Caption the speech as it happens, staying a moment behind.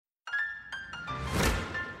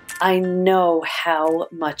I know how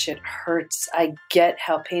much it hurts. I get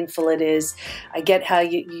how painful it is. I get how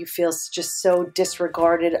you feel just so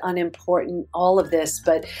disregarded, unimportant, all of this,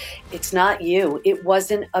 but it's not you. It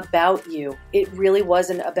wasn't about you. It really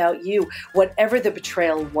wasn't about you. Whatever the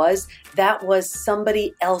betrayal was, that was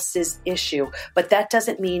somebody else's issue. But that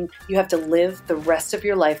doesn't mean you have to live the rest of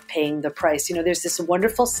your life paying the price. You know, there's this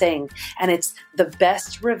wonderful saying, and it's the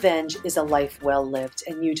best revenge is a life well lived,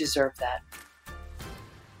 and you deserve that.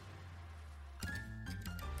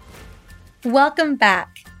 Welcome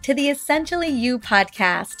back to the Essentially You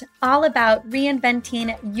podcast, all about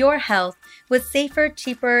reinventing your health with safer,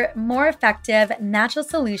 cheaper, more effective natural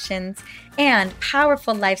solutions and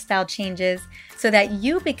powerful lifestyle changes so that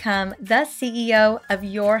you become the CEO of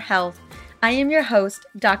your health. I am your host,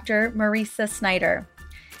 Dr. Marisa Snyder.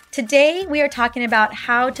 Today, we are talking about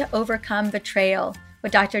how to overcome betrayal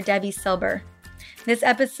with Dr. Debbie Silber. This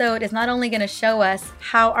episode is not only going to show us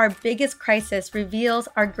how our biggest crisis reveals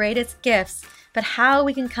our greatest gifts, but how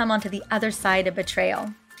we can come onto the other side of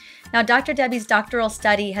betrayal. Now, Dr. Debbie's doctoral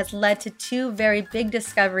study has led to two very big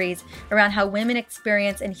discoveries around how women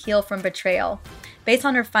experience and heal from betrayal. Based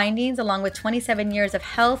on her findings, along with 27 years of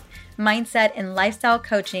health, mindset, and lifestyle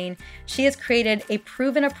coaching, she has created a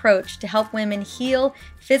proven approach to help women heal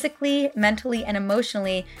physically, mentally, and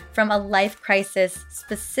emotionally from a life crisis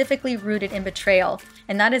specifically rooted in betrayal.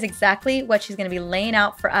 And that is exactly what she's going to be laying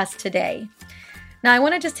out for us today. Now, I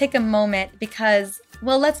want to just take a moment because,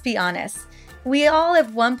 well, let's be honest. We all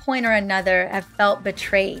at one point or another have felt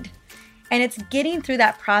betrayed. And it's getting through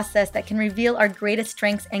that process that can reveal our greatest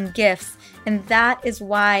strengths and gifts. And that is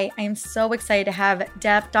why I am so excited to have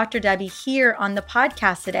Dr. Debbie here on the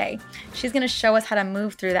podcast today. She's going to show us how to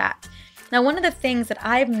move through that. Now, one of the things that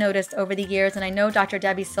I've noticed over the years, and I know Dr.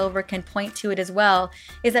 Debbie Silber can point to it as well,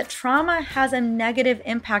 is that trauma has a negative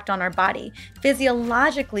impact on our body.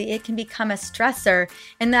 Physiologically, it can become a stressor,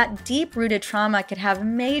 and that deep-rooted trauma could have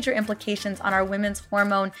major implications on our women's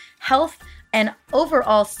hormone health and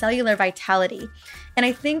overall cellular vitality. And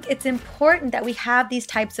I think it's important that we have these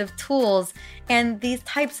types of tools and these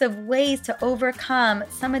types of ways to overcome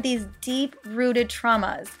some of these deep-rooted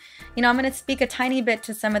traumas. You know, I'm going to speak a tiny bit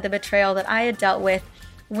to some of the betrayal that I had dealt with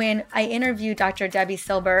when I interviewed Dr. Debbie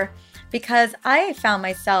Silber, because I found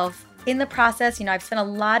myself in the process. You know, I've spent a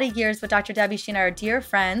lot of years with Dr. Debbie. She and I are dear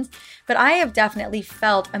friends, but I have definitely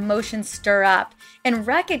felt emotions stir up and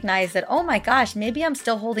recognized that, oh my gosh, maybe I'm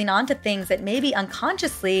still holding on to things that maybe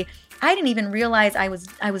unconsciously I didn't even realize I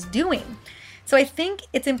was doing. So I think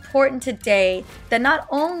it's important today that not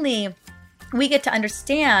only we get to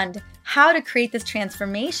understand how to create this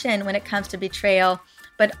transformation when it comes to betrayal,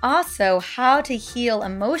 but also how to heal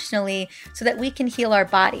emotionally so that we can heal our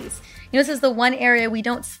bodies. You know, this is the one area we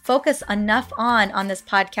don't focus enough on this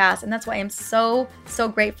podcast, and that's why I'm so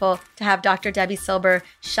grateful to have Dr. Debbie Silber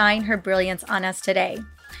shine her brilliance on us today.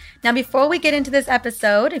 Now, before we get into this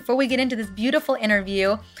episode, before we get into this beautiful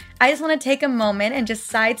interview, I just want to take a moment and just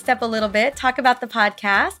sidestep a little bit, talk about the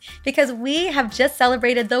podcast, because we have just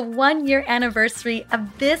celebrated the 1-year anniversary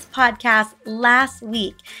of this podcast last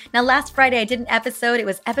week. Now, last Friday, I did an episode. It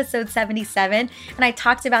was episode 77, and I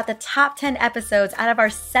talked about the top 10 episodes out of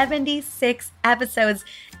our 76 episodes.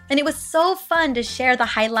 And it was so fun to share the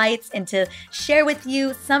highlights and to share with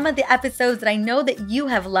you some of the episodes that I know that you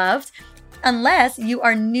have loved. Unless you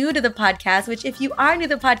are new to the podcast, which if you are new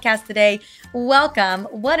to the podcast today, welcome.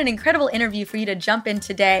 What an incredible interview for you to jump in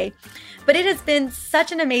today. But it has been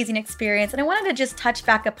such an amazing experience, and I wanted to just touch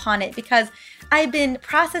back upon it because I've been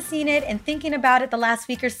processing it and thinking about it the last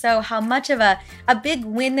week or so, how much of a big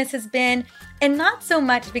win this has been. And not so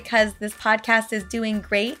much because this podcast is doing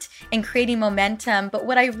great and creating momentum, but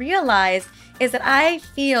what I realized is that I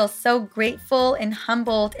feel so grateful and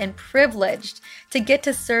humbled and privileged to get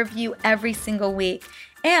to serve you every single week.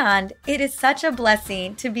 And it is such a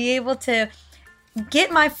blessing to be able to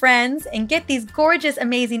get my friends and get these gorgeous,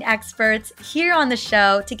 amazing experts here on the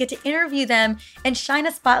show to get to interview them and shine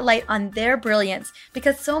a spotlight on their brilliance,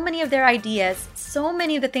 because so many of their ideas, so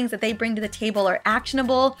many of the things that they bring to the table are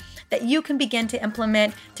actionable that you can begin to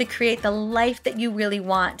implement to create the life that you really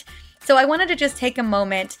want. So I wanted to just take a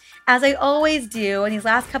moment, as I always do in these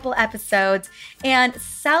last couple episodes, and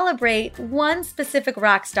celebrate one specific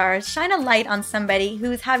rock star, shine a light on somebody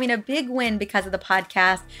who's having a big win because of the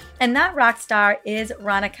podcast, and that rock star is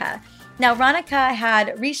Ronica. Now, Ronica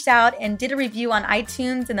had reached out and did a review on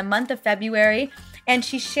iTunes in the month of February, and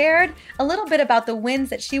she shared a little bit about the wins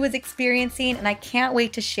that she was experiencing, and I can't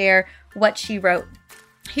wait to share what she wrote.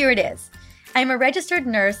 Here it is. I'm a registered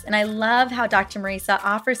nurse, and I love how Dr. Mariza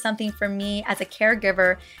offers something for me as a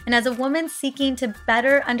caregiver and as a woman seeking to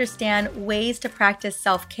better understand ways to practice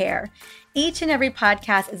self-care. Each and every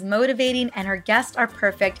podcast is motivating, and her guests are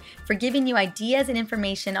perfect for giving you ideas and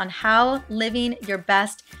information on how living your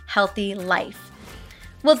best healthy life.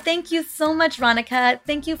 Well, thank you so much, Ronica.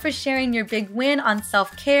 Thank you for sharing your big win on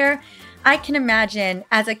self-care. I can imagine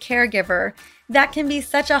as a caregiver, that can be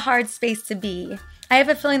such a hard space to be. I have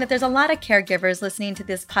a feeling that there's a lot of caregivers listening to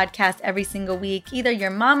this podcast every single week. Either your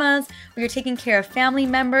mamas or you're taking care of family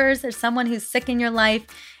members or someone who's sick in your life.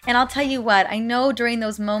 And I'll tell you what, I know during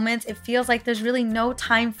those moments, it feels like there's really no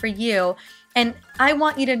time for you. And I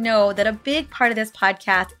want you to know that a big part of this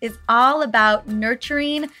podcast is all about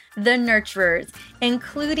nurturing the nurturers,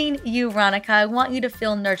 including you, Ronica. I want you to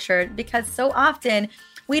feel nurtured because so often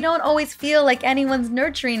we don't always feel like anyone's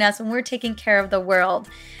nurturing us when we're taking care of the world.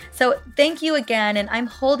 So thank you again, and I'm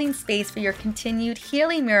holding space for your continued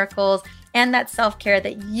healing miracles and that self-care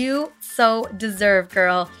that you so deserve,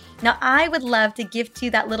 girl. Now, I would love to gift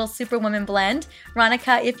you that little Superwoman blend.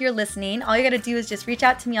 Ronica, if you're listening, all you got to do is just reach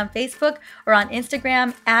out to me on Facebook or on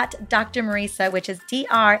Instagram at Dr. Mariza, which is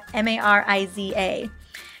DrMariza.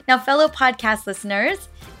 Now, fellow podcast listeners,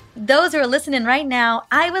 those who are listening right now,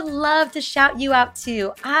 I would love to shout you out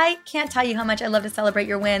too. I can't tell you how much I love to celebrate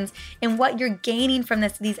your wins and what you're gaining from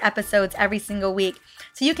these episodes every single week.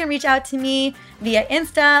 So you can reach out to me via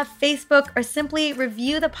Insta, Facebook, or simply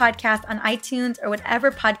review the podcast on iTunes or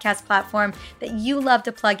whatever podcast platform that you love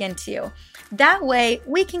to plug into. That way,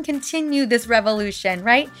 we can continue this revolution,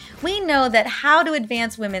 right? We know that how to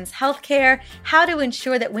advance women's healthcare, how to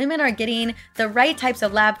ensure that women are getting the right types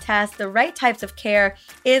of lab tests, the right types of care,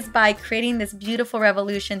 is by creating this beautiful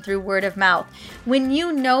revolution through word of mouth. When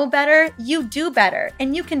you know better, you do better,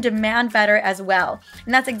 and you can demand better as well.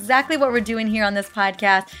 And that's exactly what we're doing here on this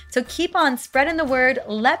podcast. So keep on spreading the word,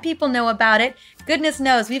 let people know about it. Goodness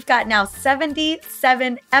knows, we've got now 78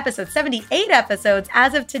 episodes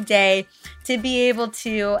as of today to be able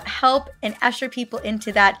to help and usher people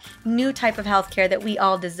into that new type of healthcare that we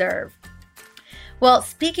all deserve. Well,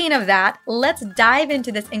 speaking of that, let's dive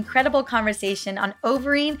into this incredible conversation on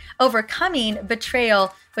overcoming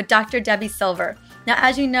betrayal with Dr. Debbie Silver. Now,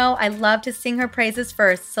 as you know, I love to sing her praises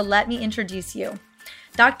first, so let me introduce you.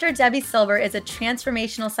 Dr. Debbie Silver is a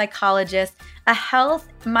transformational psychologist, a health,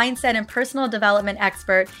 mindset, and personal development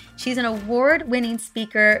expert. She's an award-winning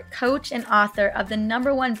speaker, coach, and author of the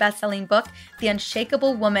 #1 best-selling book, The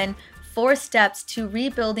Unshakable Woman: 4 Steps to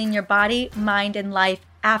Rebuilding Your Body, Mind, and Life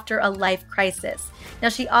After a Life Crisis. Now,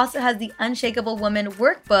 she also has the Unshakable Woman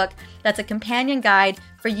workbook that's a companion guide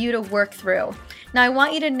for you to work through. Now, I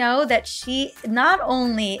want you to know that she not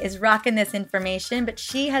only is rocking this information, but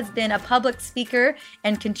she has been a public speaker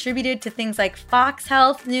and contributed to things like Fox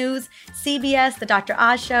Health News, CBS, The Dr.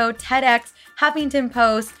 Oz Show, TEDx, Huffington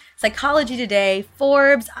Post, Psychology Today,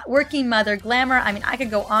 Forbes, Working Mother, Glamour. I mean, I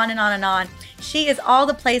could go on and on and on. She is all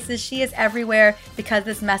the places. She is everywhere because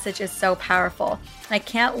this message is so powerful. I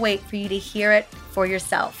can't wait for you to hear it for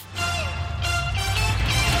yourself.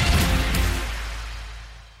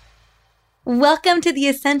 Welcome to the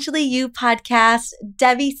Essentially You podcast.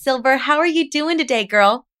 Debbie Silver, how are you doing today,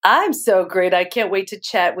 girl? I'm so great. I can't wait to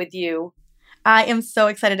chat with you. I am so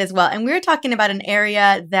excited as well. And we're talking about an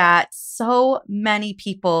area that so many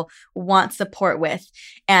people want support with.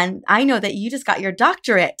 And I know that you just got your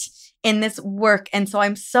doctorate in this work. And so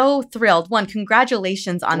I'm so thrilled. One,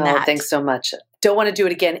 congratulations on that. Thanks so much. Don't want to do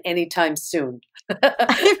it again anytime soon.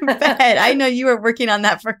 I bet. I know you were working on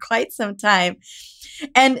that for quite some time.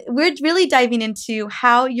 And we're really diving into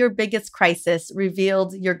how your biggest crisis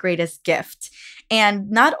revealed your greatest gift. And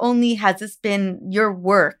not only has this been your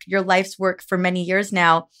work, your life's work for many years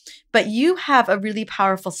now, but you have a really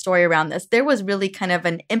powerful story around this. There was really kind of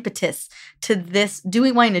an impetus to this,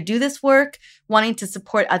 wanting to do this work, wanting to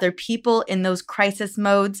support other people in those crisis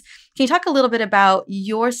modes. Can you talk a little bit about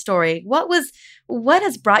your story? What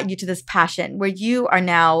has brought you to this passion where you are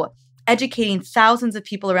now educating thousands of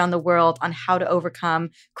people around the world on how to overcome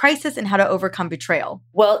crisis and how to overcome betrayal?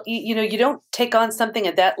 Well, you don't take on something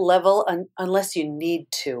at that level unless you need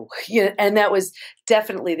to. And that was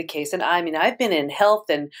definitely the case. And I mean, I've been in health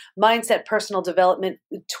and mindset, personal development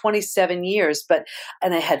 27 years,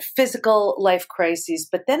 and I had physical life crises,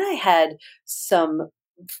 but then I had some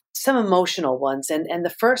some emotional ones. And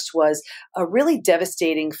the first was a really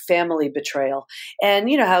devastating family betrayal. And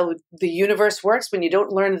you know how the universe works. When you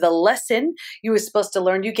don't learn the lesson you were supposed to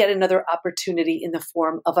learn, you get another opportunity in the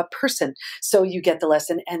form of a person. So you get the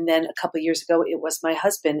lesson. And then a couple of years ago, it was my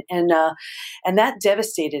husband. And that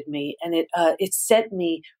devastated me. And it sent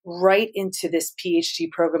me right into this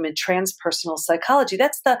PhD program in transpersonal psychology.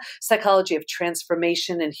 That's the psychology of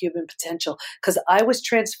transformation and human potential. Because I was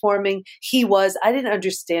transforming, I didn't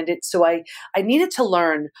understand it. So I needed to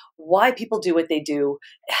learn why people do what they do,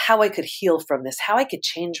 how I could heal from this, how I could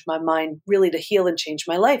change my mind really to heal and change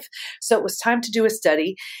my life. So it was time to do a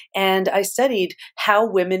study. And I studied how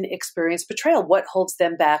women experience betrayal, what holds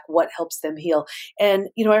them back, what helps them heal. And,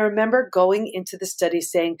 I remember going into the study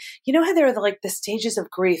saying, how there are like the stages of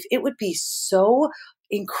grief. It would be so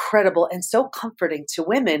incredible and so comforting to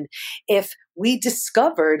women if we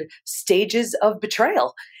discovered stages of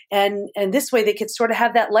betrayal. And this way they could sort of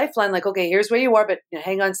have that lifeline, like, okay, here's where you are, but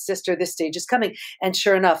hang on, sister, this stage is coming. And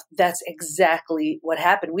sure enough, that's exactly what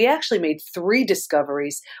happened. We actually made 3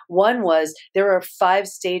 discoveries. One was there are 5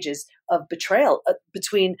 stages of betrayal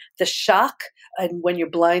between the shock and when you're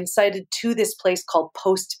blindsided to this place called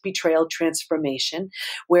post-betrayal transformation,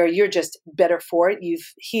 where you're just better for it.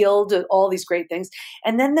 You've healed all these great things.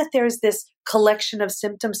 And then that there's this collection of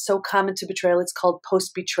symptoms so common to betrayal. It's called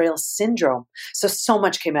post-betrayal syndrome. So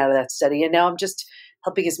much came out of that study. And now I'm just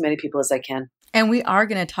helping as many people as I can. And we are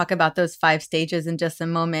going to talk about those 5 stages in just a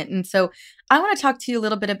moment. And so I want to talk to you a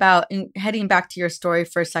little bit about heading back to your story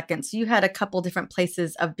for a second. So you had a couple different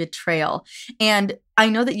places of betrayal. And I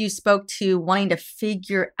know that you spoke to wanting to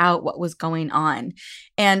figure out what was going on.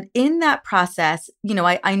 And in that process,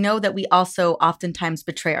 I know that we also oftentimes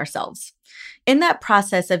betray ourselves. In that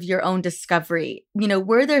process of your own discovery,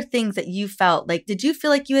 were there things that you felt like, did you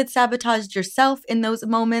feel like you had sabotaged yourself in those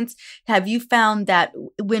moments? Have you found that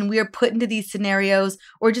when we're put into these scenarios,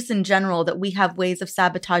 or just in general, that we have ways of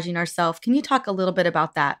sabotaging ourselves? Can you talk a little bit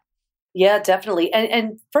about that? Yeah, definitely.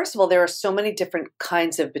 And first of all, there are so many different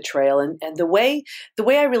kinds of betrayal. And the way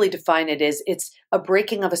I really define it is it's a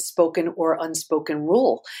breaking of a spoken or unspoken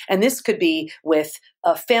rule. And this could be with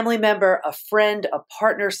a family member, a friend, a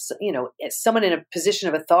partner, someone in a position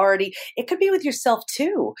of authority. It could be with yourself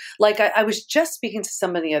too. Like I was just speaking to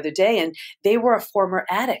someone the other day, and they were a former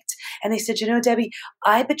addict. And they said, Debbie,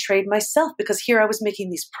 I betrayed myself because here I was making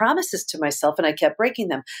these promises to myself and I kept breaking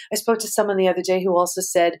them. I spoke to someone the other day who also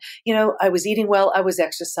said, I was eating well, I was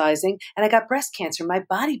exercising, and I got breast cancer. My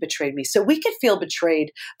body betrayed me. So we could feel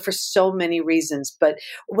betrayed for so many reasons. But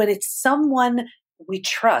when it's someone we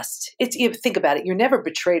trust, think about it. You're never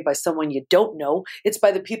betrayed by someone you don't know. It's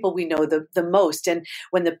by the people we know the most. And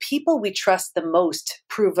when the people we trust the most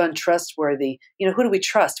prove untrustworthy, who do we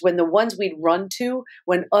trust? When the ones we'd run to,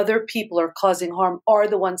 when other people are causing harm, are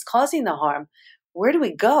the ones causing the harm, where do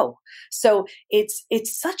we go? So it's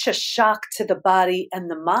such a shock to the body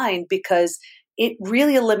and the mind because it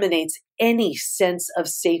really eliminates any sense of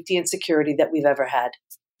safety and security that we've ever had.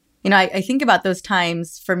 I think about those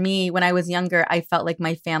times. For me, when I was younger, I felt like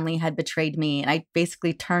my family had betrayed me, and I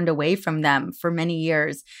basically turned away from them for many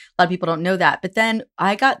years. A lot of people don't know that. But then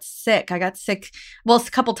I got sick. Well, a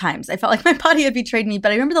couple times. I felt like my body had betrayed me.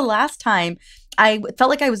 But I remember the last time I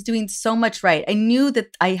felt like I was doing so much right. I knew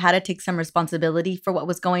that I had to take some responsibility for what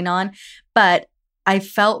was going on, but I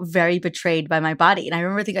felt very betrayed by my body. And I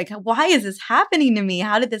remember thinking, like, why is this happening to me?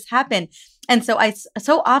 How did this happen? And so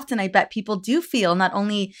so often I bet people do feel not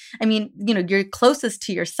only, you're closest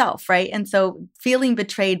to yourself, right? And so feeling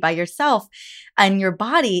betrayed by yourself and your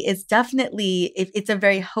body is definitely, it's a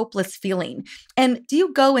very hopeless feeling. And do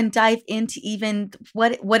you go and dive into even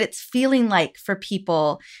what it's feeling like for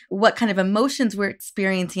people, what kind of emotions we're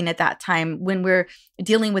experiencing at that time when we're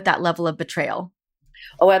dealing with that level of betrayal?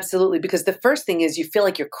 Oh, absolutely. Because the first thing is you feel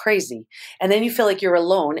like you're crazy, and then you feel like you're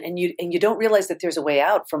alone, and you don't realize that there's a way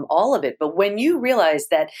out from all of it. But when you realize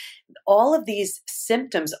that all of these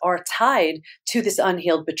symptoms are tied to this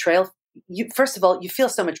unhealed betrayal, first of all, you feel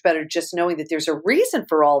so much better just knowing that there's a reason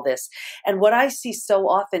for all this. And what I see so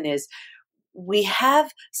often is we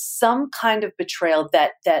have some kind of betrayal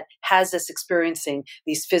that has us experiencing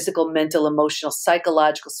these physical, mental, emotional,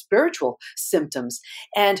 psychological, spiritual symptoms.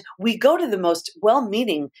 And we go to the most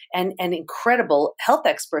well-meaning and incredible health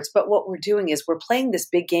experts, but what we're doing is we're playing this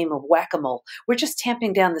big game of whack-a-mole. We're just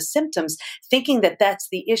tamping down the symptoms, thinking that that's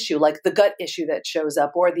the issue, like the gut issue that shows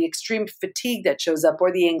up, or the extreme fatigue that shows up,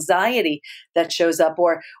 or the anxiety that shows up,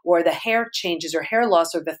 or the hair changes or hair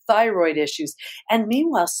loss, or the thyroid issues. And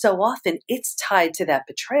meanwhile, so often it's tied to that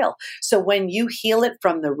betrayal. So when you heal it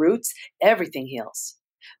from the roots, everything heals.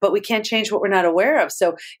 but we can't change what we're not aware of.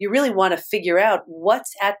 So you really want to figure out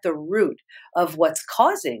what's at the root of what's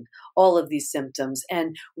causing all of these symptoms.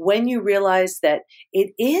 And when you realize that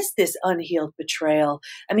it is this unhealed betrayal,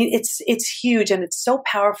 I mean, it's huge and it's so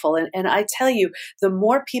powerful. And I tell you, the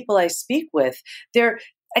more people I speak with,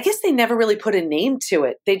 I guess they never really put a name to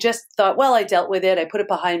it. They just thought, well, I dealt with it. I put it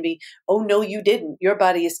behind me. Oh, no, you didn't. Your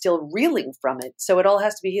body is still reeling from it. So it all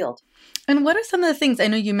has to be healed. And what are some of the things? I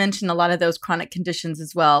know you mentioned a lot of those chronic conditions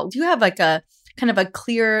as well. Do you have like a kind of a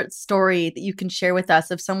clear story that you can share with us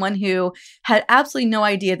of someone who had absolutely no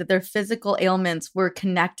idea that their physical ailments were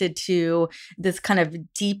connected to this kind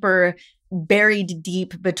of deeper, buried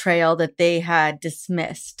deep betrayal that they had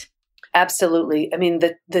dismissed? Absolutely. I mean,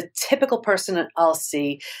 the typical person I'll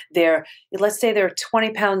see, let's say they're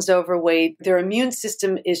 20 pounds overweight, their immune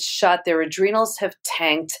system is shot, their adrenals have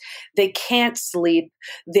tanked, they can't sleep,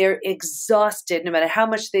 they're exhausted. No matter how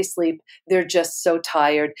much they sleep, they're just so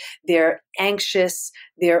tired. They're anxious,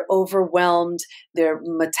 they're overwhelmed, their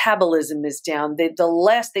metabolism is down. The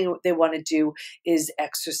last thing they want to do is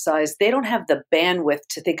exercise. They don't have the bandwidth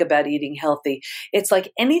to think about eating healthy. It's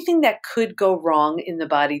like anything that could go wrong in the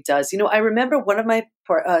body does. I remember one of my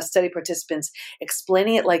study participants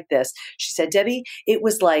explaining it like this. She said, Debbie, it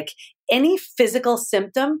was like any physical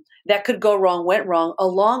symptom that could go wrong went wrong,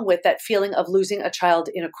 along with that feeling of losing a child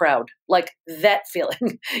in a crowd, like that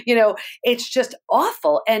feeling. It's just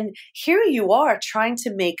awful. And here you are trying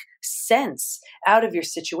to make sense out of your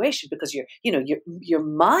situation because your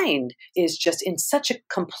mind is just in such a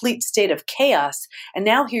complete state of chaos. And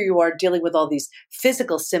now here you are dealing with all these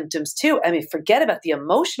physical symptoms too. I mean, forget about the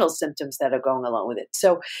emotional symptoms that are going along with it.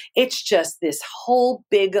 So it's just this whole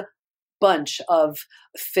big bunch of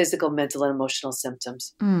physical, mental, and emotional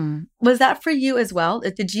symptoms. Was that for you as well?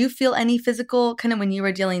 Did you feel any physical, kind of when you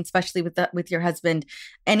were dealing, especially with your husband,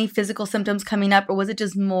 any physical symptoms coming up, or was it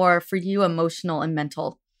just more for you emotional and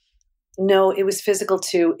mental? No, it was physical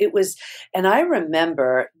too. And I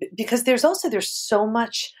remember because there's so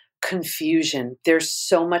much confusion. There's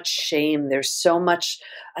so much shame. There's so much,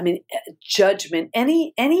 judgment,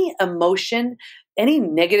 any emotion, any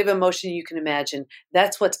negative emotion you can imagine.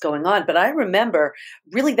 That's what's going on. But I remember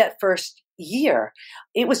really that first year,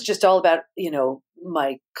 it was just all about,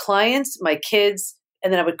 my clients, my kids,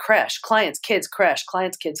 and then I would crash. Clients, kids, crash.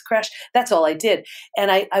 Clients, kids, crash. That's all I did. And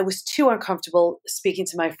I was too uncomfortable speaking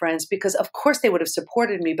to my friends because, of course, they would have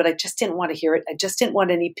supported me, but I just didn't want to hear it. I just didn't want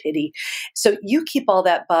any pity. So you keep all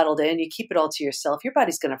that bottled in. You keep it all to yourself. Your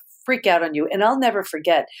body's going to freak out on you. And I'll never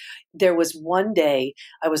forget, there was one day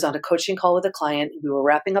I was on a coaching call with a client. We were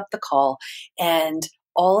wrapping up the call. And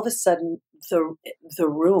all of a sudden, the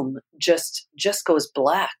room just goes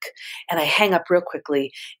black, and I hang up real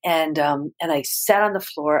quickly, and I sat on the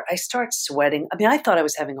floor. I start sweating. I thought I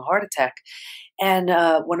was having a heart attack, and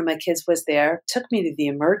one of my kids was there, took me to the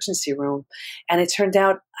emergency room, and it turned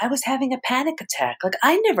out I was having a panic attack. Like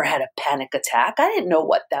I never had a panic attack. I didn't know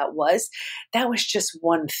what that was. That was just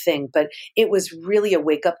one thing, but it was really a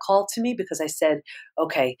wake up call to me because I said,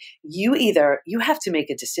 okay, you have to make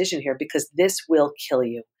a decision here because this will kill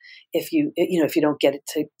you if you don't get it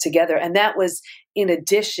together. And that was in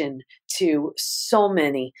addition to so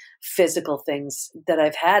many physical things that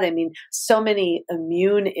I've had. So many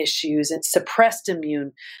immune issues and a suppressed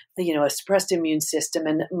immune system,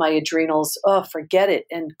 and my adrenals, forget it,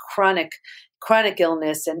 and chronic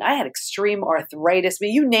illness. And I had extreme arthritis.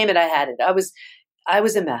 You name it, I had it. I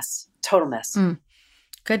was a mess, total mess.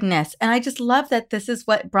 Goodness. And I just love that this is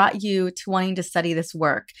what brought you to wanting to study this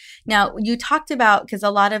work. Now, you talked about, because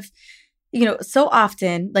a lot of, so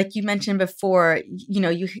often, like you mentioned before,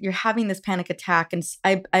 you're having this panic attack. And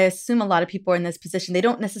I assume a lot of people are in this position. They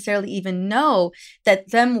don't necessarily even know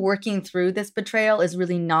that them working through this betrayal is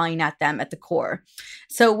really gnawing at them at the core.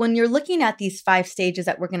 So when you're looking at these 5 stages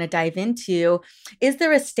that we're going to dive into, is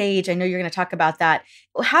there a stage, I know you're going to talk about that,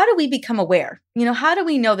 how do we become aware? How do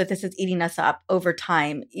we know that this is eating us up over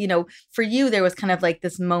time? For you, there was kind of like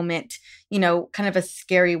this moment, kind of a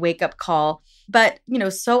scary wake up call. But,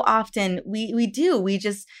 so often we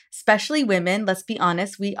just, especially women, let's be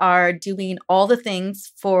honest, we are doing all the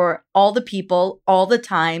things for all the people all the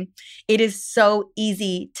time. It is so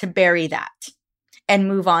easy to bury that and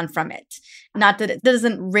move on from it. Not that it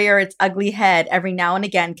doesn't rear its ugly head every now and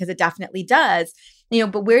again, because it definitely does.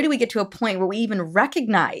 But where do we get to a point where we even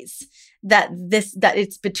recognize that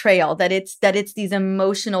it's betrayal, that it's these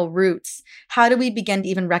emotional roots? How do we begin to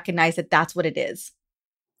even recognize that that's what it is?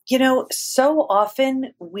 So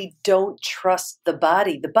often we don't trust the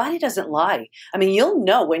body. The body doesn't lie. I mean, you'll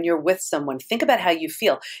know when you're with someone. Think about how you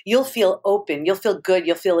feel. You'll feel open. You'll feel good.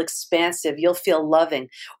 You'll feel expansive. You'll feel loving.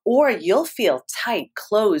 Or you'll feel tight,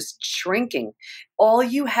 closed, shrinking. All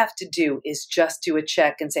you have to do is just do a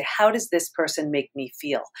check and say, how does this person make me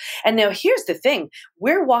feel? And now here's the thing.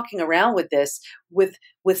 We're walking around with this with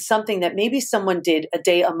something that maybe someone did a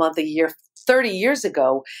day, a month, a year, 30 years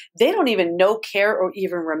ago. They don't even know, care, or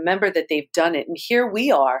even remember that they've done it. And here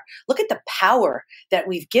we are. Look at the power that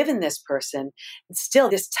we've given this person. And still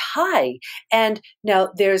this tie. And now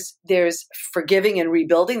there's forgiving and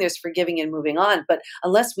rebuilding. There's forgiving and moving on. But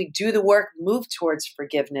unless we do the work, move towards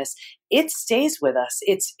forgiveness, it stays with us.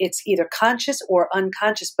 It's either conscious or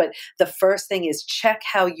unconscious. But the first thing is check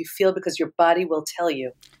how you feel, because your body will tell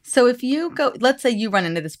you. So if you go, let's say you run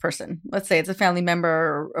into this person, let's say it's a family member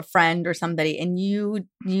or a friend or somebody, and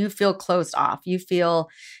you feel closed off, you feel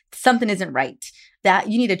something isn't right, that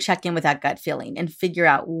you need to check in with that gut feeling and figure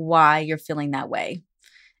out why you're feeling that way.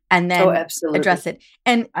 And then address it.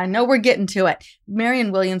 And I know we're getting to it.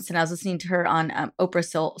 Marianne Williamson, I was listening to her on Oprah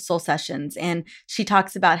Soul Sessions, and she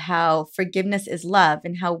talks about how forgiveness is love,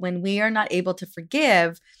 and how when we are not able to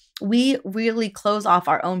forgive, we really close off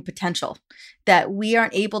our own potential, that we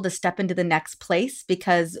aren't able to step into the next place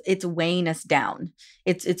because it's weighing us down.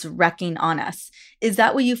 It's wrecking on us. Is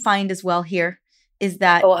that what you find as well here? Is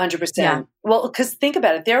that 100%. Yeah. Well, because think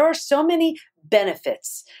about it. There are so many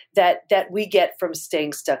benefits that we get from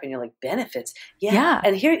staying stuck. And you're like, benefits? Yeah.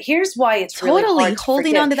 And here's why it's really hard to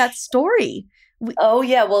holding forget. on to that story. Oh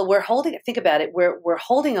yeah. Well, think about it. We're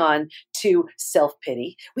holding on to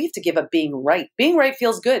self-pity. We have to give up being right. Being right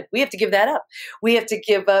feels good. We have to give that up. We have to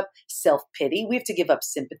give up self-pity. We have to give up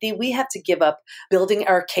sympathy. We have to give up building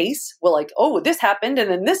our case. We're like, oh, this happened,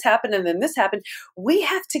 and then this happened, and then this happened. We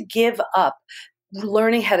have to give up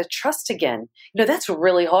learning how to trust again. That's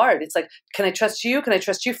really hard. It's like, can I trust you? Can I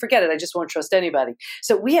trust you? Forget it. I just won't trust anybody.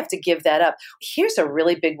 So we have to give that up. Here's a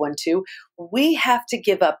really big one too. We have to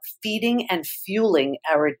give up feeding and fueling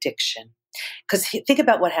our addiction. Because think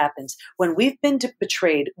about what happens when we've been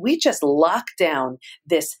betrayed. We just lock down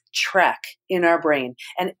this track in our brain.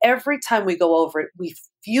 And every time we go over it, we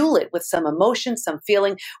fuel it with some emotion, some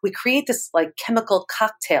feeling. We create this like chemical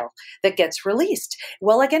cocktail that gets released.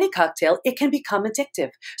 Well, like any cocktail, it can become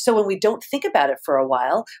addictive. So when we don't think about it for a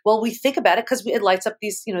while, well, we think about it because it lights up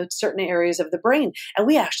these, certain areas of the brain. And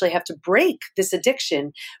we actually have to break this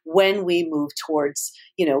addiction when we move towards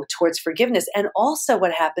forgiveness. And also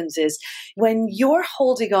what happens is when you're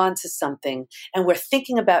holding on to something and we're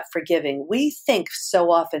thinking about forgiving, we think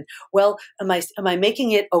so often, well, am I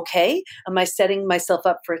making it okay? Am I setting myself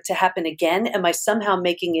up for it to happen again? Am I somehow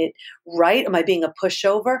making it right? Am I being a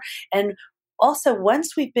pushover? And also,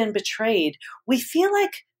 once we've been betrayed, we feel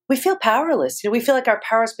powerless. We feel like our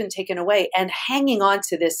power has been taken away, and hanging on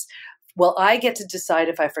to this, well, I get to decide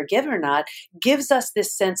if I forgive or not, gives us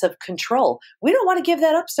this sense of control. We don't want to give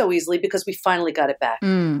that up so easily because we finally got it back.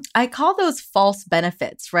 I call those false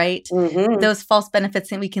benefits, right? Mm-hmm. Those false benefits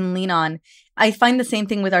that we can lean on. I find the same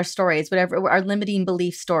thing with our stories, whatever our limiting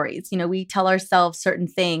belief stories. We tell ourselves certain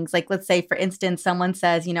things. Like, let's say, for instance, someone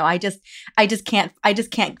says, I just can't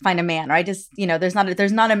find a man, or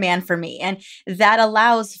there's not a man for me. And that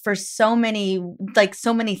allows for so many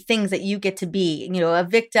things that you get to be, a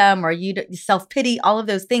victim, or you self-pity, all of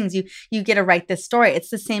those things. You get to write this story. It's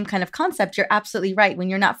the same kind of concept. You're absolutely right. When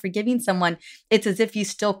you're not forgiving someone, it's as if you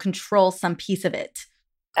still control some piece of it.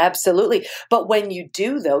 Absolutely. But when you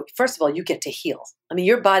do, though, first of all, you get to heal. I mean,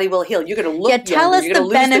 your body will heal. You're going to look younger. Tell us the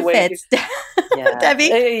benefits, Debbie.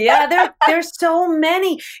 There's so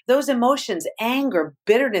many. Those emotions, anger,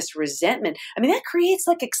 bitterness, resentment. I mean, that creates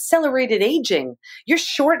like accelerated aging. You're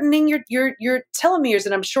shortening your telomeres,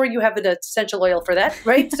 and I'm sure you have an essential oil for that,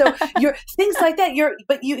 right? So you're things like that. You're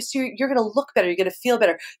going to look better. You're going to feel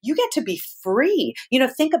better. You get to be free.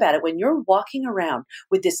 Think about it. When you're walking around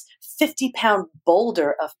with this 50-pound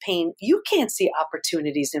boulder of pain, you can't see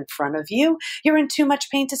opportunities in front of you. You're in too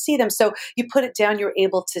much pain to see them. So you put it down, you're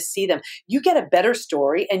able to see them. You get a better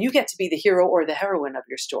story, and you get to be the hero or the heroine of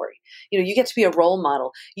your story. You get to be a role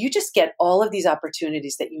model. You just get all of these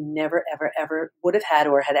opportunities that you never, ever, ever would have had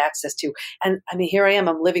or had access to. And I mean, here I am,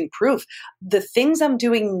 I'm living proof. The things I'm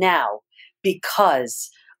doing now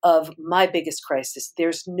because of my biggest crisis,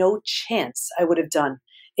 there's no chance I would have done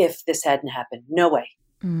if this hadn't happened. No way.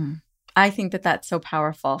 I think that that's so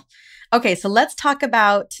powerful. Okay, so let's talk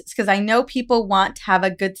about, because I know people want to have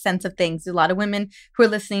a good sense of things. There's a lot of women who are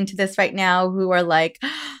listening to this right now who are like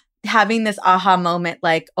having this aha moment,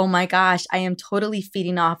 like, oh my gosh, I am totally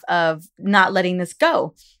feeding off of not letting this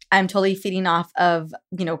go. I'm totally feeding off of,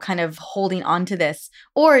 kind of holding on to this,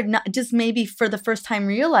 or not, just maybe for the first time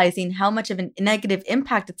realizing how much of a negative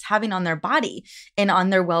impact it's having on their body and on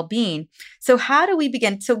their well-being. So how do we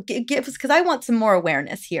begin? So give us, because I want some more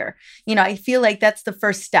awareness here. I feel like that's the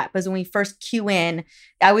first step, is when we first cue in.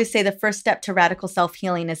 I always say the first step to radical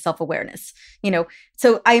self-healing is self-awareness.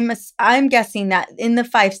 So I'm guessing that in the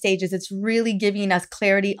 5 stages, it's really giving us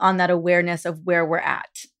clarity on that awareness of where we're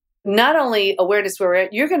at. Not only awareness where we're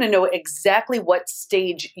at, you're going to know exactly what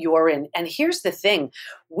stage you're in. And here's the thing,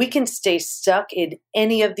 we can stay stuck in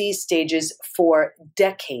any of these stages for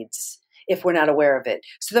decades if we're not aware of it.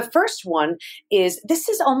 So the first one is, this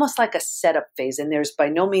is almost like a setup phase. And there's by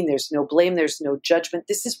no means, there's no blame, there's no judgment.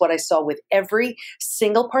 This is what I saw with every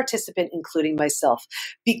single participant, including myself.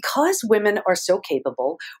 Because women are so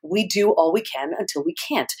capable, we do all we can until we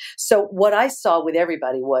can't. So what I saw with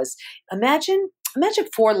everybody was, imagine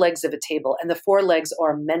 4 legs of a table, and the 4 legs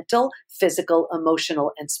are mental, physical,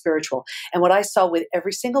 emotional, and spiritual. And what I saw with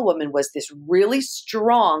every single woman was this really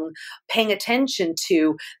strong paying attention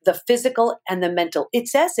to the physical and the mental.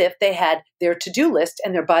 It's as if they had their to-do list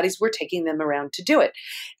and their bodies were taking them around to do it.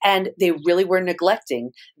 And they really were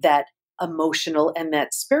neglecting that emotional and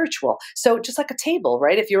that spiritual. So just like a table,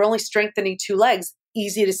 right? If you're only strengthening 2 legs,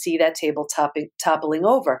 easy to see that table toppling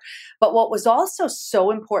over. But what was also so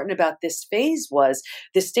important about this phase was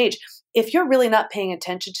this stage. If you're really not paying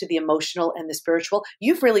attention to the emotional and the spiritual,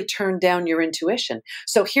 you've really turned down your intuition.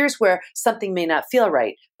 So here's where something may not feel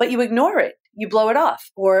right, but you ignore it. You blow it off,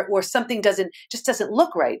 or something doesn't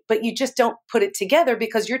look right, but you just don't put it together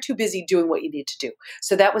because you're too busy doing what you need to do.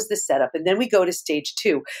 So that was the setup. And then we go to stage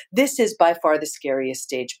 2. This is by far the scariest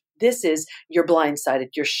stage. This is, you're blindsided,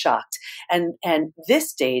 you're shocked. And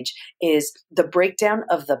this stage is the breakdown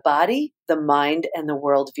of the body, the mind, and the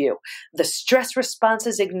worldview. The stress response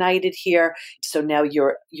is ignited here. So now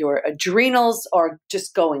your adrenals are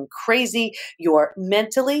just going crazy. You're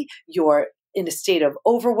in a state of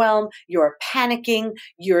overwhelm, you're panicking,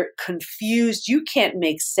 you're confused, you can't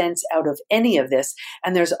make sense out of any of this.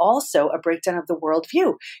 And there's also a breakdown of the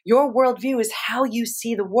worldview. Your worldview is how you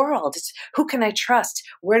see the world. It's, who can I trust?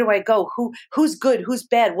 Where do I go? Who's good? Who's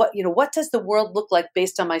bad? What does the world look like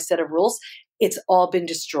based on my set of rules? It's all been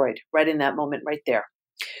destroyed right in that moment right there.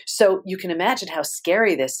 So you can imagine how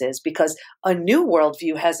scary this is, because a new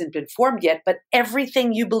worldview hasn't been formed yet, but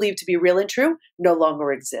everything you believe to be real and true no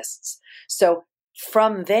longer exists. So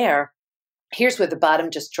from there, here's where the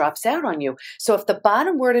bottom just drops out on you. So if the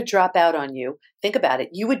bottom were to drop out on you, think about it.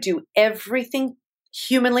 You would do everything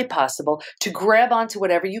humanly possible to grab onto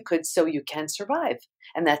whatever you could so you can survive.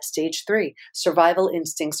 And that's stage 3. Survival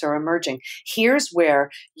instincts are emerging. Here's where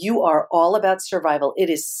you are all about survival. It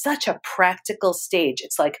is such a practical stage.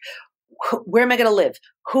 It's like, where am I going to live?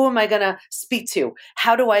 Who am I going to speak to?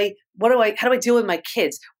 How do I deal with my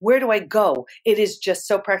kids? Where do I go? It is just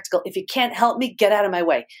so practical. If you can't help me, get out of my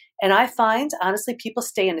way. And I find, honestly, people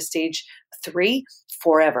stay in a stage 3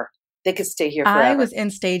 forever. They could stay here forever. I was in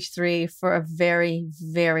stage 3 for a very,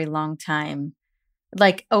 very long time,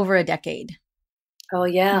 like over a decade. Oh,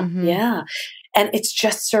 yeah. Mm-hmm. Yeah. And it's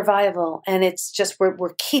just survival. And it's just,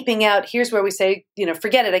 we're keeping out. Here's where we say,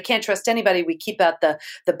 forget it. I can't trust anybody. We keep out the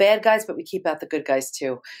bad guys, but we keep out the good guys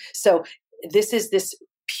too. So this is this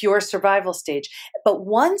pure survival stage. But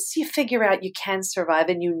once you figure out you can survive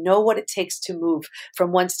and you know what it takes to move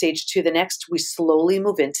from one stage to the next, we slowly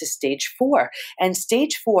move into stage 4. And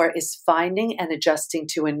stage 4 is finding and adjusting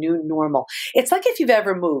to a new normal. It's like if you've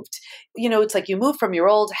ever moved, it's like you move from your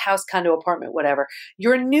old house, condo, apartment, whatever.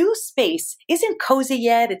 Your new space isn't cozy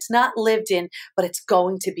yet. It's not lived in, but it's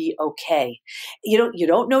going to be okay. You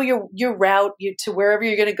don't know your route to wherever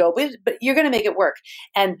you're going to go, but you're going to make it work.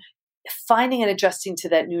 And finding and adjusting to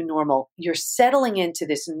that new normal, you're settling into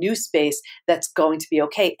this new space that's going to be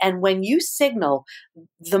okay. And when you signal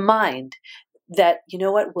the mind that,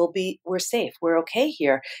 we're safe, we're okay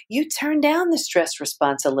here, you turn down the stress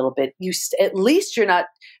response a little bit. At least you're not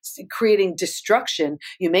creating destruction.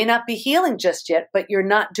 You may not be healing just yet, but you're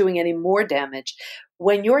not doing any more damage.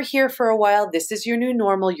 When you're here for a while, this is your new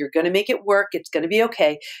normal. You're going to make it work. It's going to be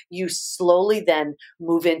okay. You slowly then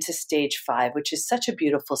move into stage 5, which is such a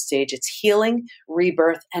beautiful stage. It's healing,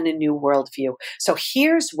 rebirth, and a new worldview. So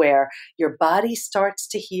here's where your body starts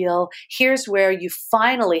to heal. Here's where you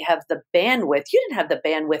finally have the bandwidth. You didn't have the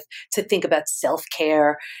bandwidth to think about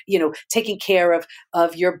self-care, taking care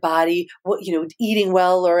of your body, eating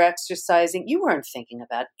well or exercising. You weren't thinking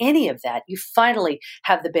about any of that. You finally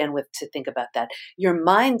have the bandwidth to think about that. Your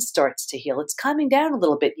mind starts to heal. It's calming down a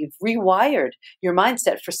little bit. You've rewired your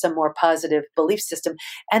mindset for some more positive belief system.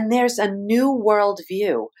 And there's a new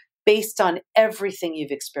worldview based on everything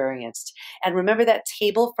you've experienced. And remember that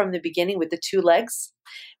table from the beginning with the 2 legs?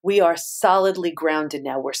 We are solidly grounded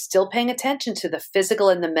now. We're still paying attention to the physical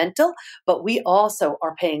and the mental, but we also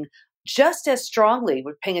are paying just as strongly.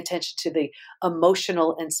 We're paying attention to the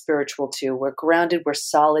emotional and spiritual too. We're grounded. We're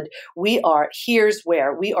solid. Here's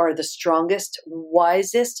where we are the strongest,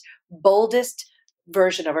 wisest, boldest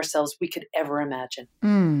version of ourselves we could ever imagine.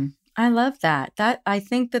 I love that. I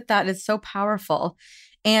think that is so powerful.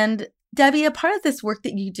 And Debbie, a part of this work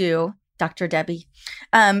that you do, Dr. Debbie,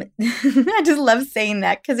 I just love saying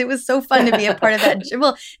that because it was so fun to be a part of that.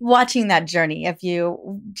 Well, watching that journey of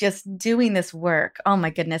you just doing this work. Oh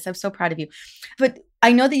my goodness, I'm so proud of you. But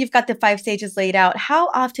I know that you've got the 5 stages laid out. How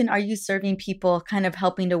often are you serving people, kind of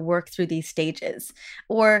helping to work through these stages?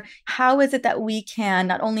 Or how is it that we can,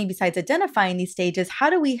 not only besides identifying these stages, how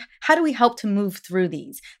do we help to move through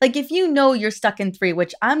these? Like if you know you're stuck in 3,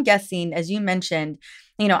 which I'm guessing, as you mentioned,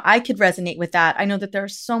 I could resonate with that. I know that there are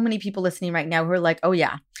so many people listening right now who are like, oh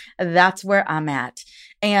yeah, that's where I'm at.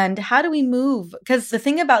 And how do we move? Because the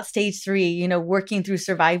thing about stage 3, working through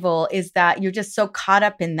survival is that you're just so caught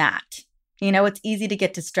up in that. It's easy to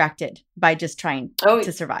get distracted by just trying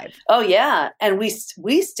to survive. Oh, yeah. And we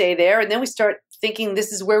stay there and then we start thinking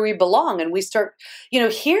this is where we belong. And we start,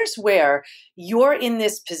 here's where you're in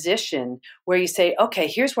this position where you say, okay,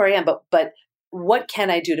 here's where I am. But what can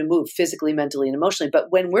I do to move physically, mentally, and emotionally? But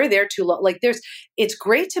when we're there too long, it's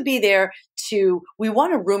great to be there we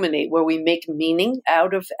want to ruminate where we make meaning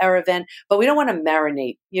out of our event, but we don't want to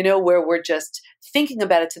marinate, where we're just thinking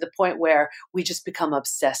about it to the point where we just become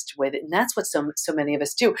obsessed with it. And that's what so many of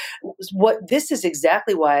us do. This is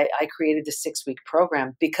exactly why I created the 6-week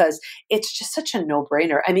program, because it's just such a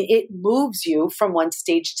no-brainer. I mean, it moves you from one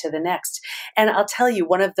stage to the next. And I'll tell you,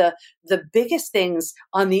 one of the biggest things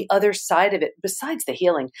on the other side of it, besides the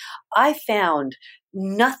healing, I found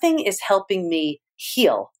nothing is helping me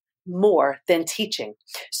heal more than teaching.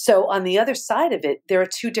 So on the other side of it, there are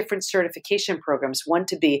 2 different certification programs, one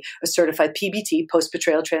to be a certified PBT,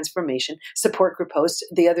 post-betrayal transformation, support group host,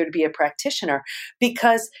 the other to be a practitioner,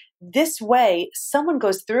 because this way, someone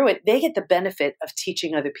goes through it, they get the benefit of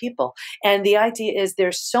teaching other people. And the idea is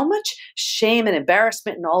there's so much shame and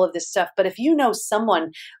embarrassment and all of this stuff. But if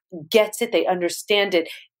someone gets it, they understand it,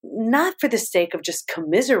 not for the sake of just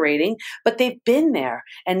commiserating, but they've been there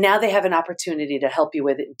and now they have an opportunity to help you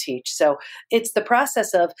with it and teach. So it's the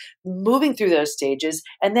process of moving through those stages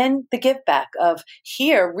and then the give back of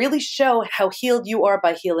really show how healed you are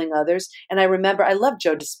by healing others. And I love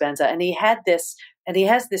Joe Dispenza, and he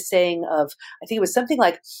has this saying of, I think it was something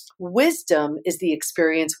like, wisdom is the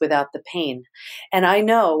experience without the pain. And I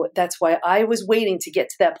know that's why I was waiting to get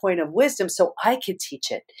to that point of wisdom so I could teach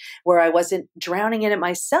it, where I wasn't drowning in it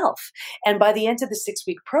myself. And by the end of the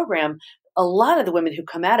 6-week program, a lot of the women who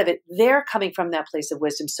come out of it, they're coming from that place of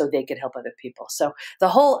wisdom so they could help other people. So the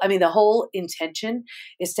whole intention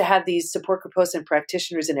is to have these support group hosts and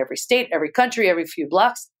practitioners in every state, every country, every few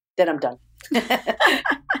blocks. Then I'm done.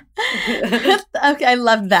 Okay, I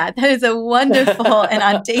love that. That is a wonderful and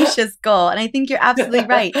audacious goal. And I think you're absolutely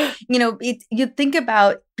right. You think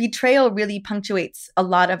about betrayal really punctuates a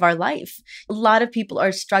lot of our life. A lot of people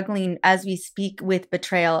are struggling as we speak with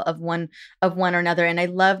betrayal of one or another. And I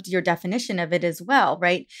loved your definition of it as well,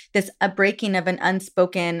 right? A breaking of an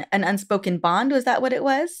unspoken bond. Was that what it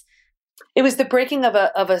was? It was the breaking of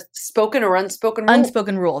a spoken or unspoken rule.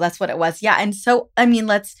 Unspoken rule. That's what it was. Yeah. And so,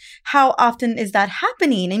 how often is that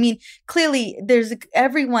happening? I mean, clearly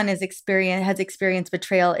everyone has experienced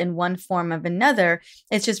betrayal in one form or another.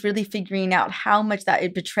 It's just really figuring out how much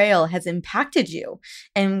that betrayal has impacted you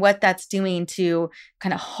and what that's doing to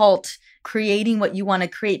kind of halt creating what you want to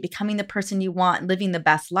create, becoming the person you want, living the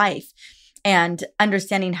best life, and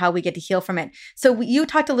understanding how we get to heal from it. So you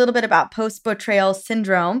talked a little bit about post-betrayal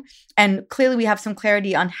syndrome, and clearly we have some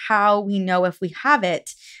clarity on how we know if we have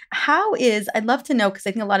it. I'd love to know, because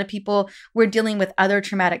I think a lot of people were dealing with other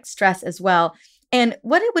traumatic stress as well. And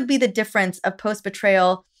what would be the difference of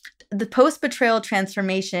the post-betrayal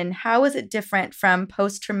transformation? How is it different from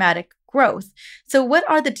post-traumatic growth? So what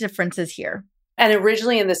are the differences here? And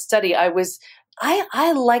originally in the study, I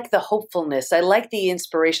like the hopefulness. I like the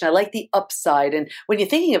inspiration. I like the upside. And when you're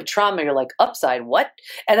thinking of trauma, you're like, upside, what?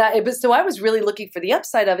 So I was really looking for the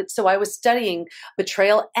upside of it. So I was studying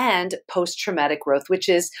betrayal and post-traumatic growth, which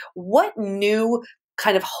is what new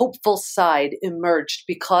kind of hopeful side emerged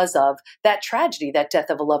because of that tragedy, that death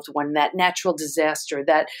of a loved one, that natural disaster,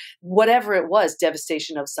 that whatever it was,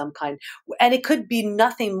 devastation of some kind. And it could be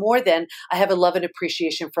nothing more than I have a love and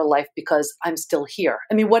appreciation for life because I'm still here.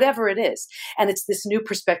 I mean, whatever it is. And it's this new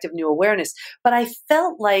perspective, new awareness. But I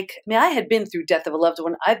felt like, I had been through death of a loved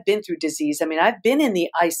one. I've been through disease. I've been in the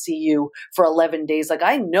ICU for 11 days. Like,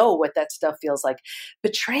 I know what that stuff feels like.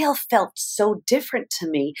 Betrayal felt so different to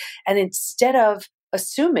me. And instead of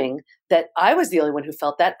assuming that I was the only one who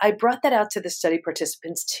felt that, I brought that out to the study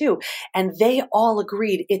participants too. And they all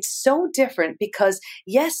agreed it's so different because,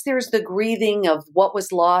 yes, there's the grieving of what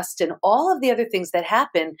was lost and all of the other things that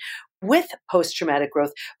happen with post-traumatic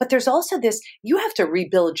growth. But there's also this, you have to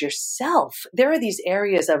rebuild yourself. There are these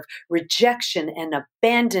areas of rejection and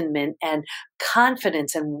abandonment and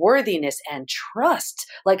confidence and worthiness and trust.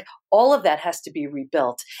 Like, all of that has to be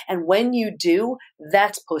rebuilt. And when you do,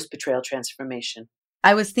 that's post-betrayal transformation.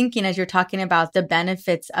 I was thinking as you're talking about the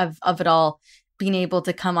benefits of it all, being able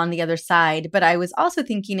to come on the other side, but I was also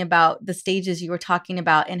thinking about the stages you were talking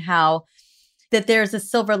about and how that there's a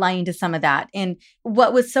silver lining to some of that. And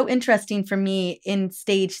what was so interesting for me in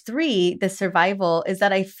stage 3, the survival, is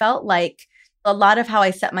that I felt like a lot of how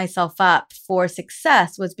I set myself up for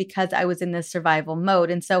success was because I was in this survival mode.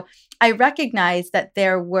 And so I recognized that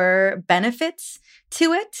there were benefits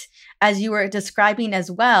to it, as you were describing as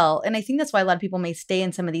well. And I think that's why a lot of people may stay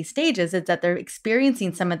in some of these stages, is that they're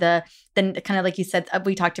experiencing some of the kind of, like you said,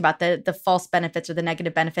 we talked about the false benefits or the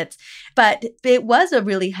negative benefits, but it was a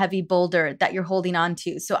really heavy boulder that you're holding on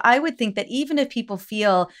to. So I would think that even if people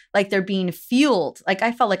feel like they're being fueled, like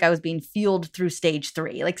I felt like I was being fueled through stage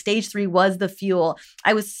 3, like stage 3 was the fuel.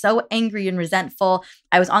 I was so angry and resentful.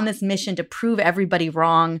 I was on this mission to prove everybody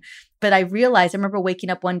wrong. But I remember waking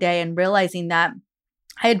up one day and realizing that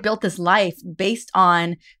I had built this life based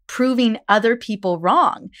on proving other people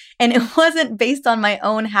wrong. And it wasn't based on my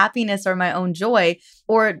own happiness or my own joy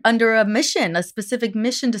or under a specific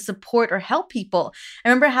mission to support or help people. I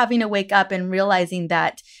remember having to wake up and realizing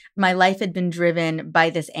that my life had been driven by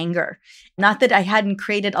this anger. Not that I hadn't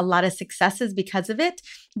created a lot of successes because of it,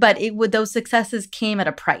 but those successes came at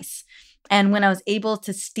a price. And when I was able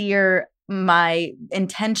to steer my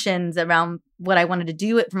intentions around what I wanted to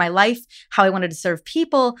do for my life, how I wanted to serve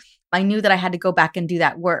people, I knew that I had to go back and do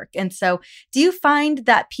that work. And so do you find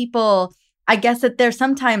that people, I guess that there's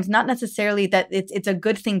sometimes not necessarily that it's a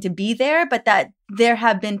good thing to be there, but that there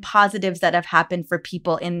have been positives that have happened for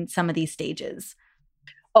people in some of these stages?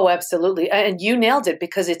 Oh, absolutely. And you nailed it,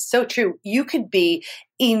 because it's so true. You could be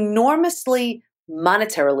enormously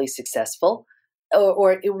monetarily successful,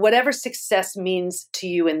 or whatever success means to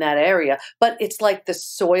you in that area. But it's like the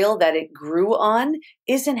soil that it grew on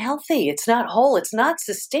isn't healthy. It's not whole. It's not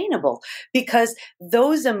sustainable, because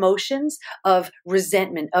those emotions of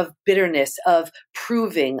resentment, of bitterness, of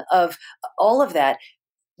proving, of all of that,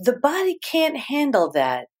 the body can't handle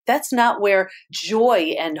that. That's not where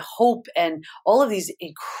joy and hope and all of these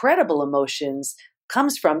incredible emotions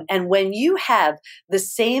comes from. And when you have the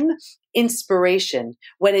same inspiration,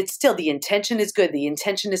 when it's still, the intention is good, the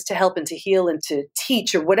intention is to help and to heal and to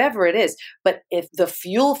teach or whatever it is, but if the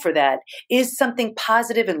fuel for that is something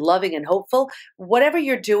positive and loving and hopeful, whatever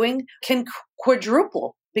you're doing can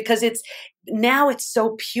quadruple, because it's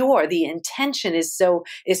so pure. The intention is so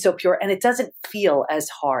pure, and it doesn't feel as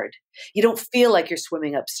hard. You don't feel like you're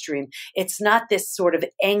swimming upstream. It's not this sort of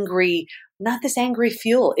angry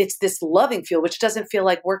fuel. It's this loving fuel, which doesn't feel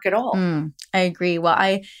like work at all. I agree. Well,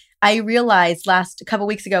 I realized a couple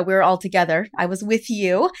weeks ago, we were all together. I was with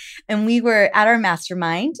you and we were at our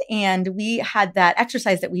mastermind, and we had that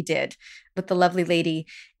exercise that we did with the lovely lady.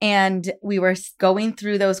 And we were going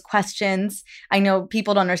through those questions. I know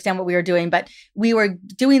people don't understand what we were doing, but we were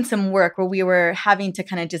doing some work where we were having to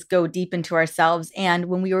kind of just go deep into ourselves. And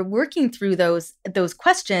when we were working through those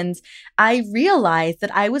questions, I realized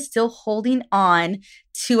that I was still holding on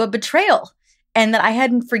to a betrayal, and that I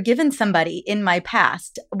hadn't forgiven somebody in my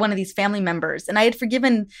past, one of these family members. And I had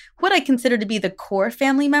forgiven what I consider to be the core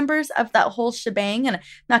family members of that whole shebang. And I'm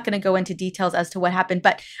not going to go into details as to what happened,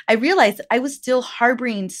 but I realized that I was still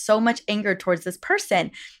harboring so much anger towards this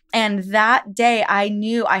person. And that day I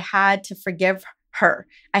knew I had to forgive her.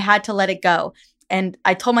 I had to let it go. And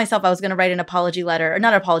I told myself I was going to write an apology letter, or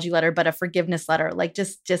not an apology letter, but a forgiveness letter, like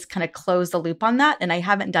just kind of close the loop on that. And I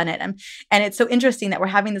haven't done it. And it's so interesting that we're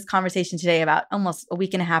having this conversation today about almost a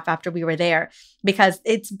week and a half after we were there, because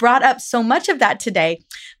it's brought up so much of that today.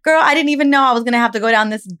 Girl, I didn't even know I was going to have to go down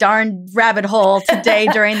this darn rabbit hole today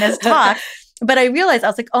during this talk. But I realized, I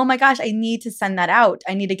was like, oh my gosh, I need to send that out.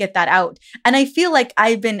 I need to get that out. And I feel like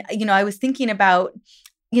I've been, I was thinking about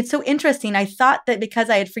it's so interesting. I thought that because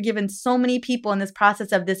I had forgiven so many people in this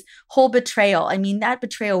process of this whole betrayal, I mean, that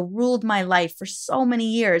betrayal ruled my life for so many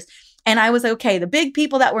years. And I was okay. The big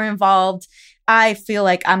people that were involved, I feel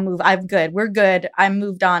like I'm good. We're good. I'm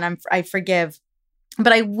moved on. I forgive.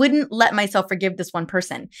 But I wouldn't let myself forgive this one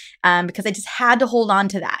person because I just had to hold on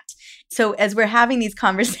to that. So as we're having these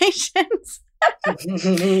conversations,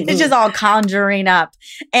 it's just all conjuring up.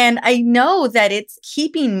 And I know that it's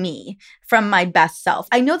keeping me from my best self.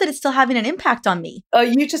 I know that it's still having an impact on me. Oh,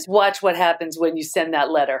 you just watch what happens when you send that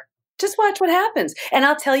letter. Just watch what happens. And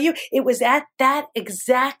I'll tell you, it was at that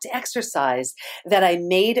exact exercise that I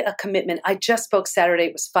made a commitment. I just spoke Saturday.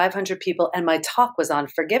 It was 500 people, and my talk was on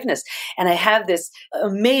forgiveness. And I have this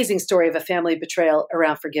amazing story of a family betrayal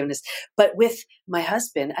around forgiveness. But with my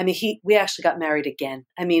husband, I mean, we actually got married again.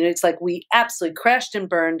 I mean, it's like we absolutely crashed and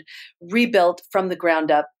burned, rebuilt from the ground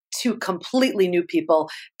up. Two completely new people,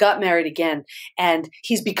 got married again. And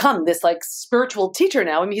he's become this like spiritual teacher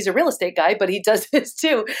now. I mean, he's a real estate guy, but he does this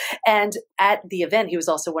too. And at the event, he was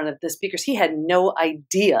also one of the speakers. He had no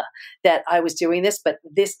idea that I was doing this, but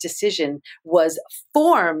this decision was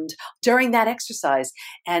formed during that exercise.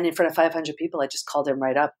 And in front of 500 people, I just called him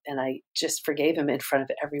right up and I just forgave him in front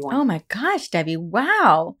of everyone. Oh my gosh, Debbie.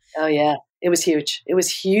 Wow. Oh yeah. It was huge. It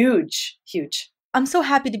was huge, huge. I'm so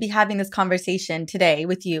happy to be having this conversation today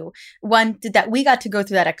with you. One, that we got to go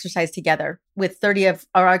through that exercise together with 30 of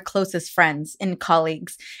our closest friends and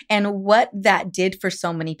colleagues, and what that did for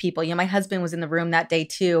so many people. You know, my husband was in the room that day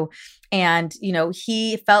too, and, you know,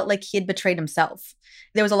 he felt like he had betrayed himself.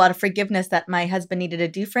 There was a lot of forgiveness that my husband needed to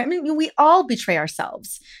do for him. I mean, we all betray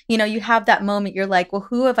ourselves. You know, you have that moment, you're like, well,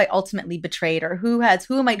 who have I ultimately betrayed, or who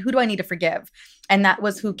do I need to forgive? And that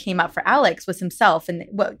was who came up for Alex, was himself. And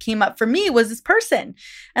what came up for me was this person.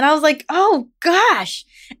 And I was like, oh gosh.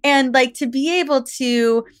 And like, to be able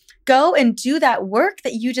to go and do that work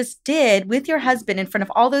that you just did with your husband in front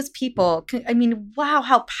of all those people. I mean, wow,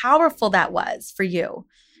 how powerful that was for you.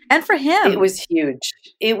 And for him. It was huge.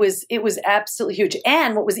 It was absolutely huge.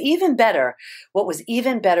 And what was even better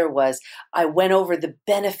was I went over the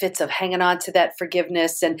benefits of hanging on to that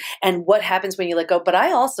forgiveness and what happens when you let go. But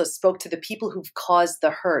I also spoke to the people who've caused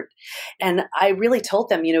the hurt. And I really told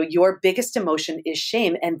them, you know, your biggest emotion is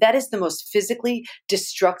shame. And that is the most physically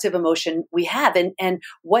destructive emotion we have. And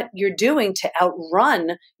what you're doing to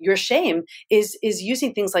outrun your shame is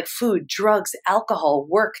using things like food, drugs, alcohol,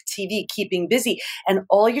 work, TV, keeping busy. And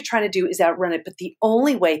all you're trying to do is outrun it. But the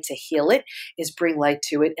only way to heal it is bring light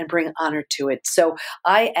to it and bring honor to it. So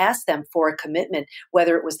I asked them for a commitment,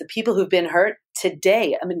 whether it was the people who've been hurt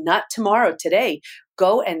today, I mean, not tomorrow, today,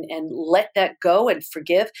 go and let that go and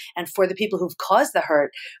forgive. And for the people who've caused the hurt,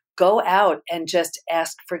 go out and just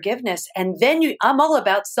ask forgiveness. And then I'm all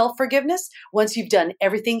about self-forgiveness once you've done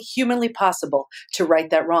everything humanly possible to right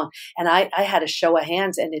that wrong. And I had a show of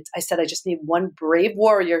hands, and I said, I just need one brave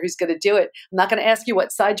warrior who's going to do it. I'm not going to ask you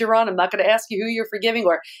what side you're on. I'm not going to ask you who you're forgiving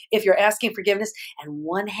or if you're asking forgiveness. And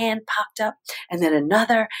one hand popped up, and then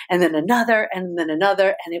another, and then another, and then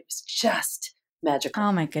another. And it was just magical.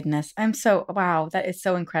 Oh my goodness. Wow, that is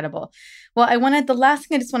so incredible. Well, the last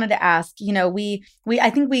thing I just wanted to ask, you know, I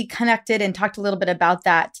think we connected and talked a little bit about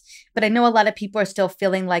that, but I know a lot of people are still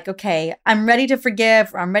feeling like, okay, I'm ready to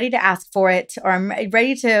forgive, or I'm ready to ask for it, or I'm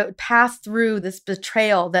ready to pass through this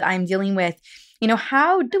betrayal that I'm dealing with. You know,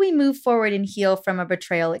 how do we move forward and heal from a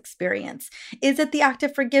betrayal experience? Is it the act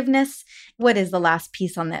of forgiveness? What is the last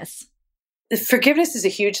piece on this? Forgiveness is a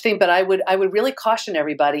huge thing, but I would really caution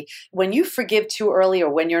everybody, when you forgive too early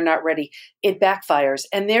or when you're not ready, it backfires.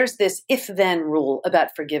 And there's this if-then rule about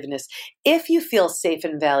forgiveness. If you feel safe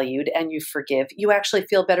and valued and you forgive, you actually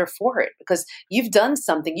feel better for it because you've done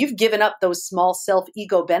something. You've given up those small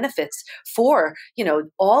self-ego benefits for, you know,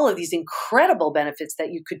 all of these incredible benefits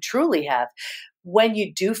that you could truly have. When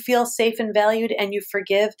you do feel safe and valued and you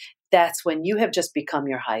forgive, that's when you have just become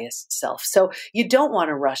your highest self. So you don't want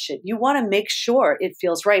to rush it. You want to make sure it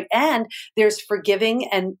feels right. And there's forgiving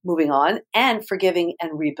and moving on, and forgiving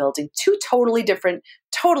and rebuilding. Two totally different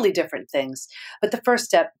things. But the first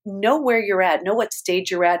step, know where you're at, know what stage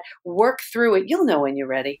you're at, work through it. You'll know when you're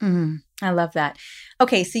ready. I love that.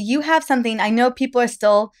 Okay, so you have something, I know people are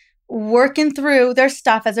still working through their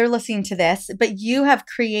stuff as they're listening to this, but you have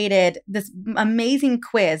created this amazing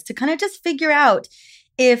quiz to kind of just figure out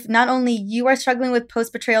if not only you are struggling with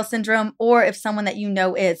post-betrayal syndrome or if someone that you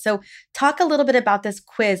know is. So talk a little bit about this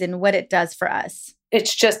quiz and what it does for us.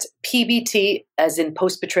 It's just PBT, as in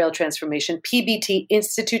post-betrayal transformation,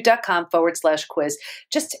 pbtinstitute.com/quiz.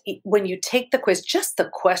 Just when you take the quiz, just the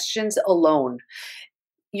questions alone,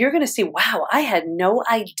 you're going to see, wow, I had no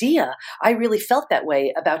idea I really felt that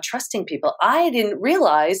way about trusting people. I didn't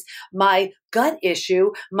realize my gut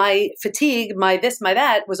issue, my fatigue, my this, my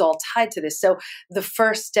that was all tied to this. So the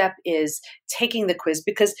first step is taking the quiz,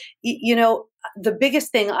 because, the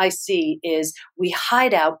biggest thing I see is we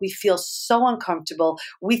hide out. We feel so uncomfortable.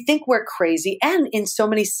 We think we're crazy. And in so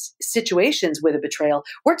many situations with a betrayal,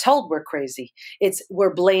 we're told we're crazy.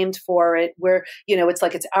 We're blamed for it. It's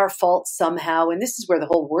like it's our fault somehow. And this is where the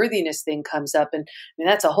whole worthiness thing comes up. And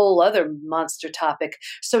that's a whole other monster topic.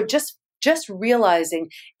 So just realizing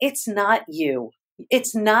it's not you.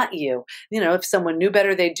 It's not you. If someone knew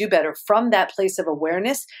better, they'd do better. From that place of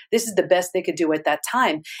awareness, this is the best they could do at that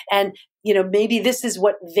time. And maybe this is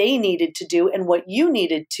what they needed to do and what you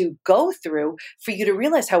needed to go through for you to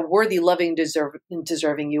realize how worthy, loving,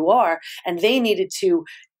 deserving you are. And they needed to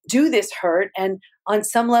do this hurt. And on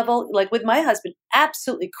some level, like with my husband,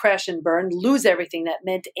 absolutely crash and burn, lose everything that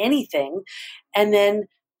meant anything, and then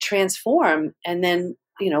transform. And then,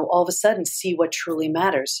 all of a sudden see what truly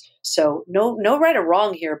matters. So no right or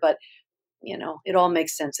wrong here, but, it all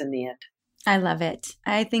makes sense in the end. I love it.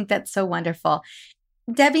 I think that's so wonderful.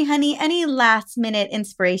 Debbie, honey, any last minute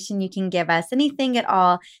inspiration you can give us? Anything at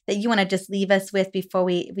all that you want to just leave us with before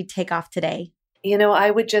we take off today?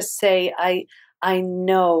 I would just say I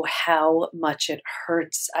know how much it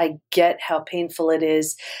hurts. I get how painful it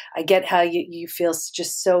is. I get how you feel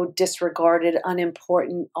just so disregarded,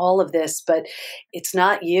 unimportant, all of this, but it's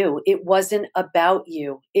not you. It wasn't about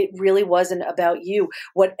you. It really wasn't about you.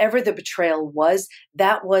 Whatever the betrayal was,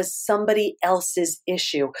 that was somebody else's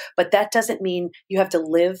issue. But that doesn't mean you have to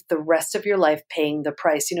live the rest of your life paying the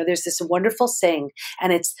price. There's this wonderful saying,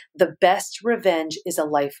 and it's the best revenge is a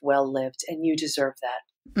life well lived, and you deserve that.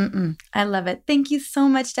 I love it. Thank you so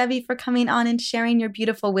much, Debbie, for coming on and sharing your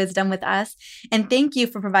beautiful wisdom with us. And thank you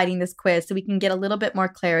for providing this quiz so we can get a little bit more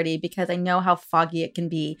clarity, because I know how foggy it can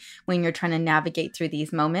be when you're trying to navigate through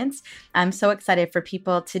these moments. I'm so excited for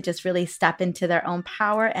people to just really step into their own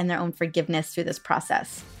power and their own forgiveness through this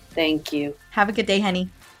process. Thank you. Have a good day, honey.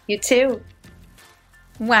 You too.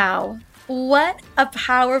 Wow. What a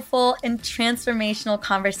powerful and transformational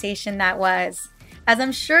conversation that was. As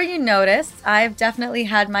I'm sure you noticed, I've definitely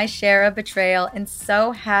had my share of betrayal, and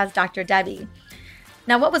so has Dr. Debbie.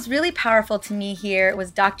 Now, what was really powerful to me here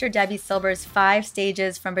was Dr. Debbie Silber's 5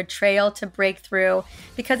 stages from betrayal to breakthrough,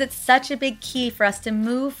 because it's such a big key for us to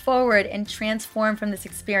move forward and transform from this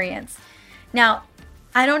experience. Now,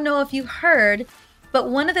 I don't know if you heard, but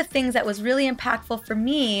one of the things that was really impactful for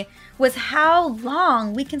me was how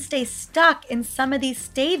long we can stay stuck in some of these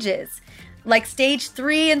stages. Like stage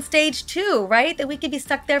 3 and stage 2, right? That we could be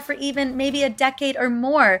stuck there for even maybe a decade or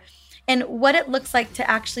more. And what it looks like to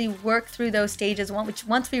actually work through those stages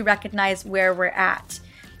once we recognize where we're at.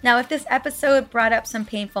 Now, if this episode brought up some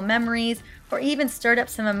painful memories or even stirred up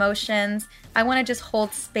some emotions, I want to just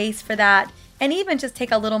hold space for that and even just take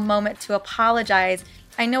a little moment to apologize.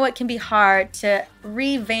 I know it can be hard to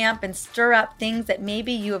revamp and stir up things that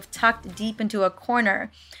maybe you have tucked deep into a corner.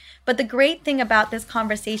 But the great thing about this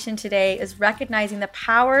conversation today is recognizing the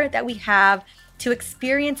power that we have to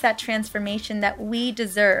experience that transformation that we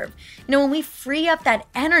deserve. When we free up that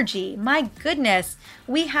energy, my goodness,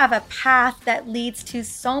 we have a path that leads to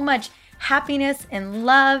so much happiness and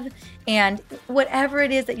love and whatever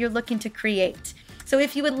it is that you're looking to create. So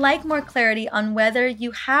if you would like more clarity on whether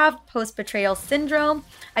you have post-betrayal syndrome,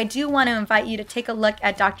 I do want to invite you to take a look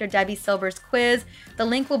at Dr. Debbie Silber's quiz. The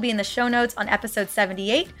link will be in the show notes on episode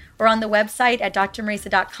 78 or on the website at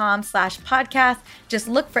drmariza.com/podcast. Just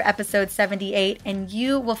look for episode 78 and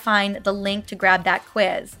you will find the link to grab that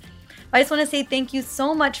quiz. I just want to say thank you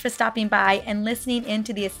so much for stopping by and listening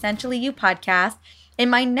into the Essentially You podcast. In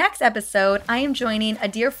my next episode, I am joining a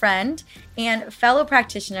dear friend and fellow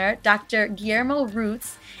practitioner, Dr. Guillermo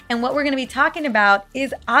Roots, and what we're going to be talking about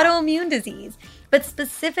is autoimmune disease, but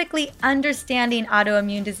specifically understanding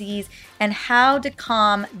autoimmune disease and how to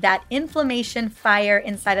calm that inflammation fire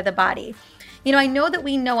inside of the body. I know that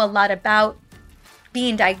we know a lot about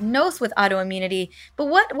being diagnosed with autoimmunity, but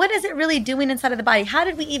what is it really doing inside of the body? How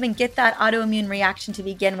did we even get that autoimmune reaction to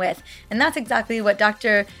begin with? And that's exactly what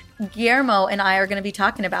Dr. Guillermo and I are going to be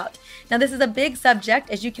talking about. Now, this is a big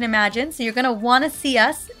subject, as you can imagine, so you're going to want to see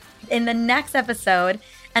us in the next episode.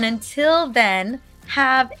 And until then,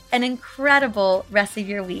 have an incredible rest of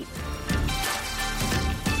your week.